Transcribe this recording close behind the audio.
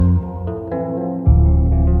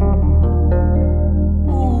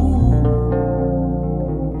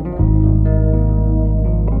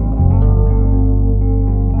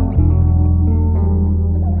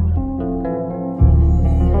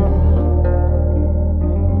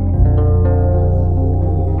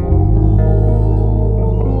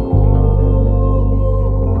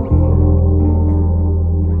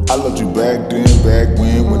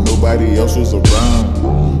nobody else was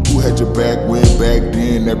around. Who had your back when back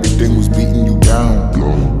then everything was beating you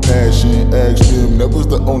down? Passion, asked them, that was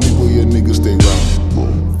the only way a nigga stay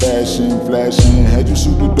round. Fashion, flashing, had you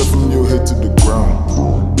suited up from your head to the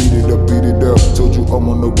ground. Beat it up, told you I'm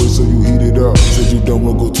on the way so you heat it up. Said you don't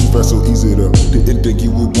wanna go too fast so ease it up. Didn't think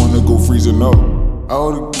you would wanna go freezing up. I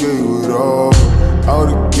would've gave it all, I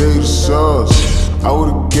would've gave the sauce, I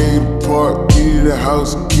would've gave the park, key to the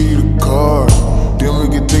house, key to the car. Then we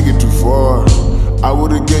could take it too far, I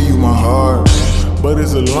would've gave you my heart. But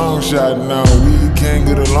it's a long shot now, we can't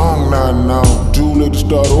get along now. Too late to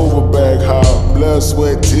start over back how, blood,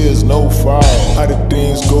 sweat, tears, no foul. How did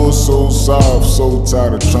things go so soft, so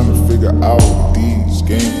tired of trying to figure out these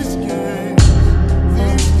games.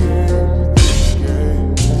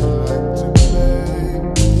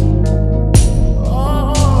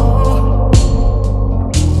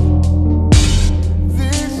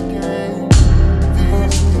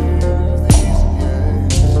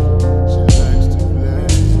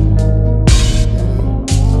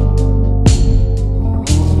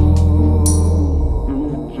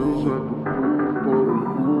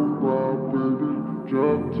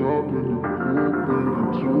 Drop top in the coupe and the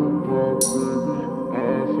two-pop, baby. I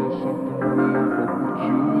saw something real, fuck what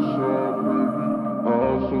you saw, baby. I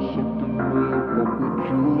saw something real, fuck what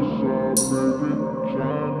you saw, baby.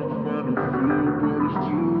 Trying to find a feel, but it's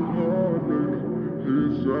too hard, baby.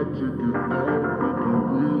 Here's our ticket out, baby,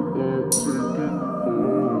 we all take it.